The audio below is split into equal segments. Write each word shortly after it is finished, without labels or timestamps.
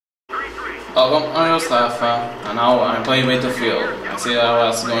Welcome, I'm Mustafa, and now I'm playing Battlefield. I said I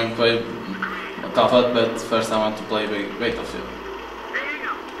was going to play Battlefield, but first I want to play Battlefield.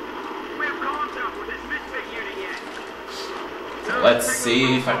 So let's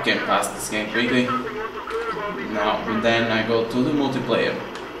see if I can pass this game quickly. Now, and then I go to the multiplayer.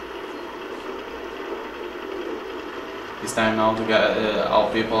 This time now together, all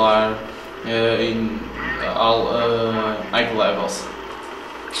people are in all high levels.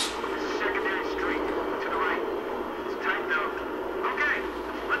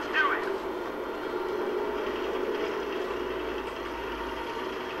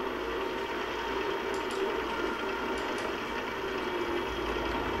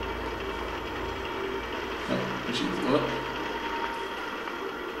 What?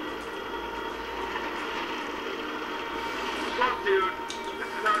 Look, dude, this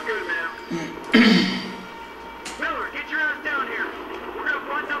is not good, man. Miller, get your ass down here. We're gonna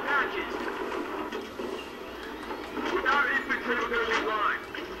button up hatches. Without infantry, we're gonna be blind.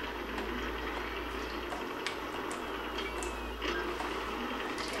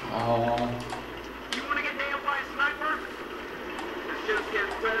 Oh. You wanna get nailed by a sniper? This just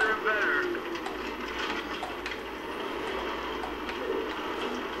gets better and better.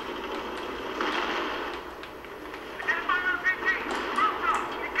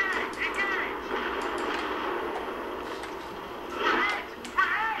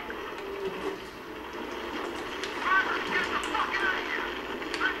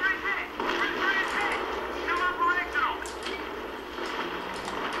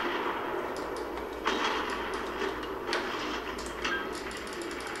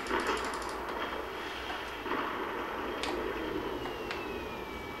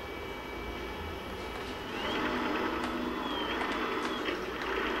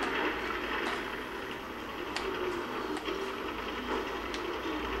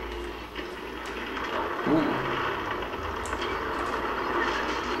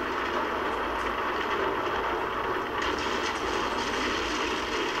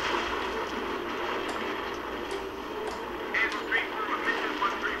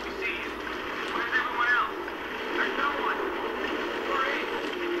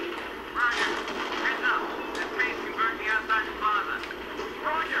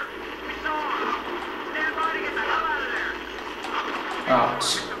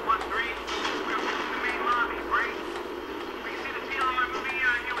 Ouch.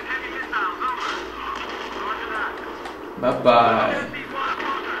 Bye bye.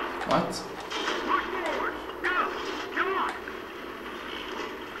 What?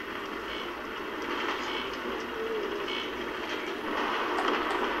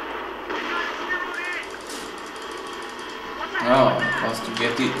 Oh, was to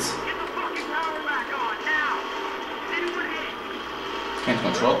get it. Can't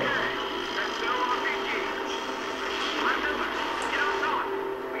control.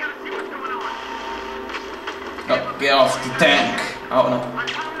 Oh, get off the tank. Oh no.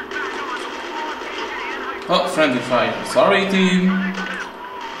 Oh, friendly fire. Sorry, team.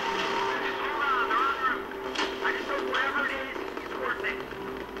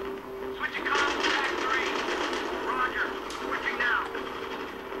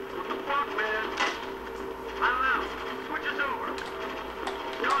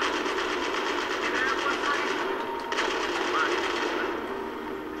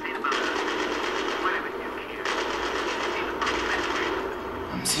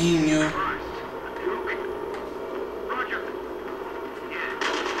 I'm seeing you.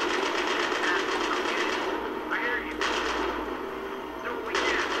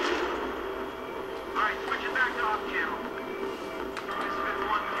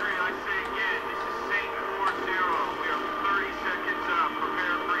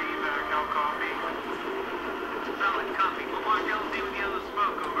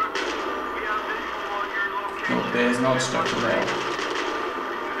 No, there is no structure there.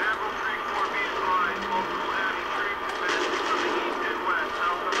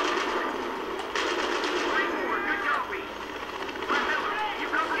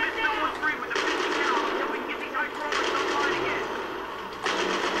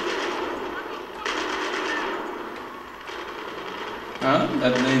 Huh?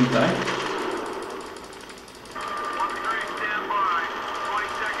 That didn't die?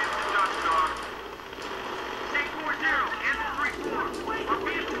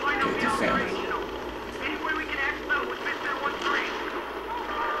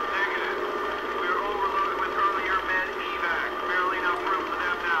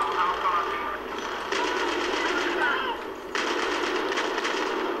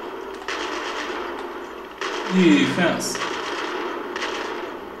 Hey, Defense.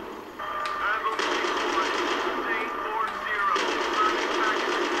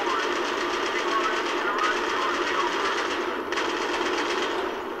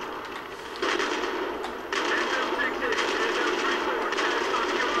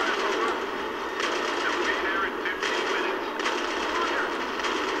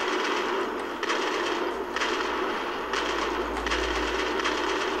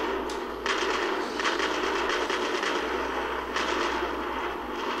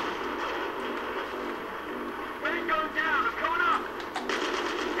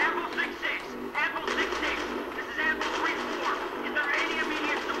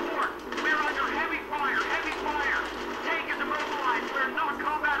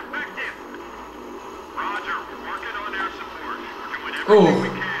 Oh,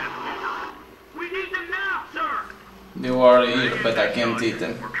 We need them now, sir. they are here, but I can't eat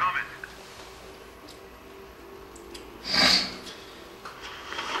them. We're coming.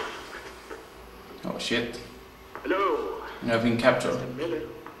 Oh shit, Hello, you have been captured. Mr. Miller,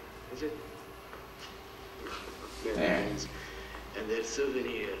 is it? There Yeah. it is. And their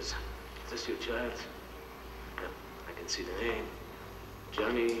souvenirs. Is this your child? Yeah, I can see the name.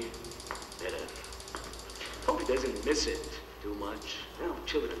 Johnny Miller. Hope he doesn't miss it too much. You know,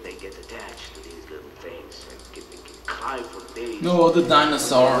 children, they get attached to these little things and can cry for days. No, the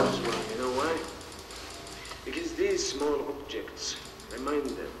dinosaur. Well, you know why? Because these small objects remind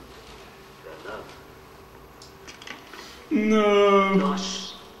them their love. No.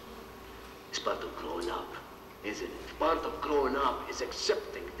 Loss is part of growing up, isn't it? Part of growing up is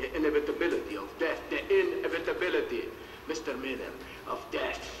accepting the inevitability of death. The inevitability, Mr. Miller, of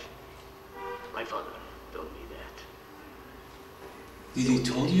death. My father told me that. Did he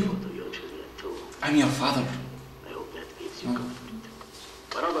told you? To your children too. I'm your father. I hope that gives you Oh. comfort.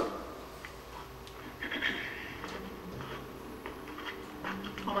 Brother.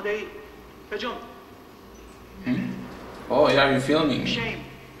 Amadei, John, Oh, yeah, you're filming. shame.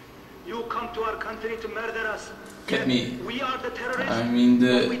 You come to our country to murder us. Look at me. We are the terrorists. I'm in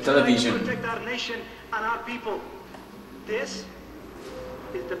the We try television. to protect our nation and our people. This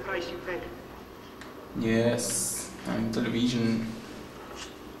is the price you pay. Yes, I'm television.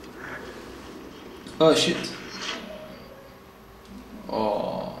 Oh shit.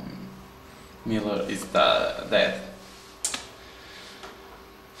 Oh, Miller is dead.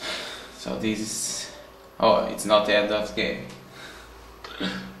 So this is... Oh, it's not the end of the game.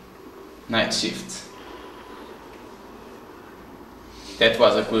 Night shift. That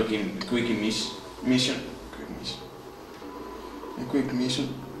was a quick mission. A quick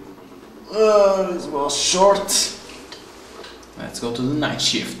mission. This was short. Let's go to the night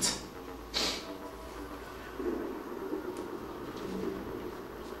shift.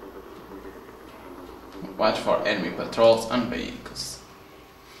 Watch for enemy patrols and vehicles.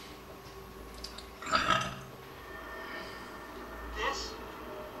 This is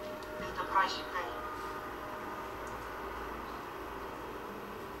the price you pay.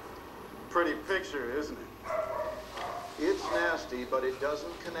 Pretty picture, isn't it? It's nasty, but it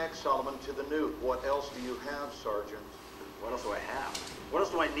doesn't connect Solomon to the nuke. What else do you have, Sergeant? What else do I have? What else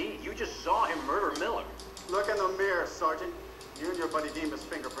do I need? You just saw him murder Miller. Look in the mirror, Sergeant. You and your buddy Demas'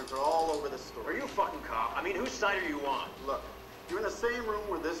 fingerprints are all over this Are story. you a fucking cop? I mean, whose side are you on? Look, you're in the same room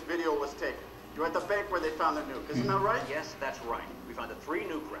where this video was taken. You're at the bank where they found the nuke. Isn't that right? Yes, that's right. We found the 3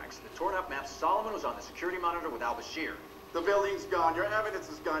 nuke racks. The torn up map, Solomon was on the security monitor with al-Bashir. The building's gone. Your evidence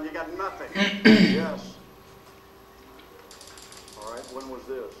is gone. You got nothing. Yes. All right, when was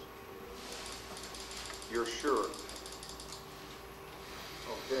this? You're sure?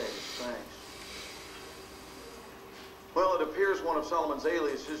 Okay, thanks. Well, it appears one of Solomon's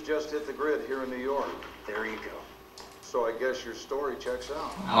aliases just hit the grid here in New York. There you go. So I guess your story checks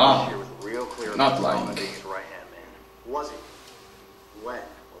out. Al-Bashir was real clear Not about Solomon lying. being his right-hand man. Was he? When?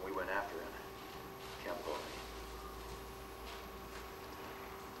 When we went after him. Camp Gorman.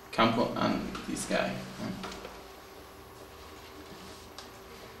 Campo and this guy.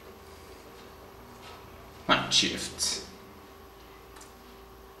 Night shift.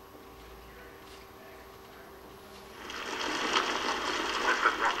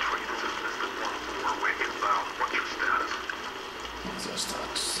 What's your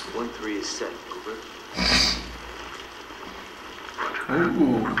status? 1-3 is set. Over.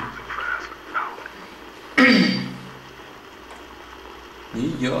 Ooh. New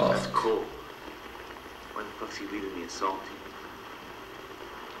York. That's cool. Why the fuck's he leaving me in salty?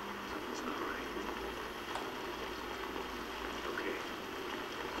 Something's not right. Okay.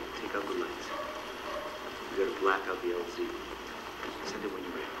 Take out the lights. We gotta black out the LZ. Send it when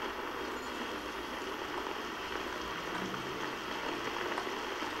you're ready.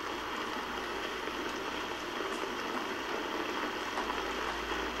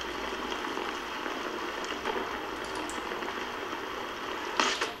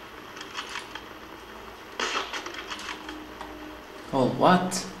 Oh,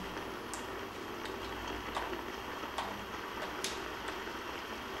 what?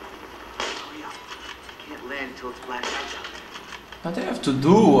 Hurry up. Can't land until it's blacked out. What I have to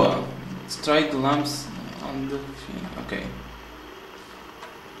do? Strike the lamps on the thing. Okay.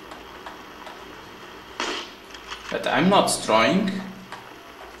 But I'm not destroying.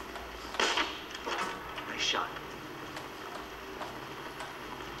 Nice shot.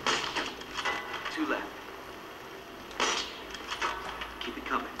 2 left. Keep it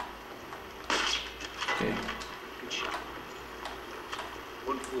coming. Okay. Good shot.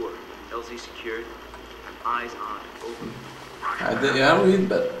 secured. Eyes on, open. I did read,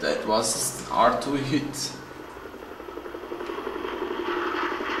 but that was hard to hit.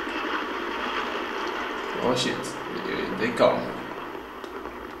 Oh shit, they come.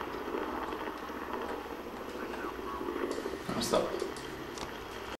 Oh, stop.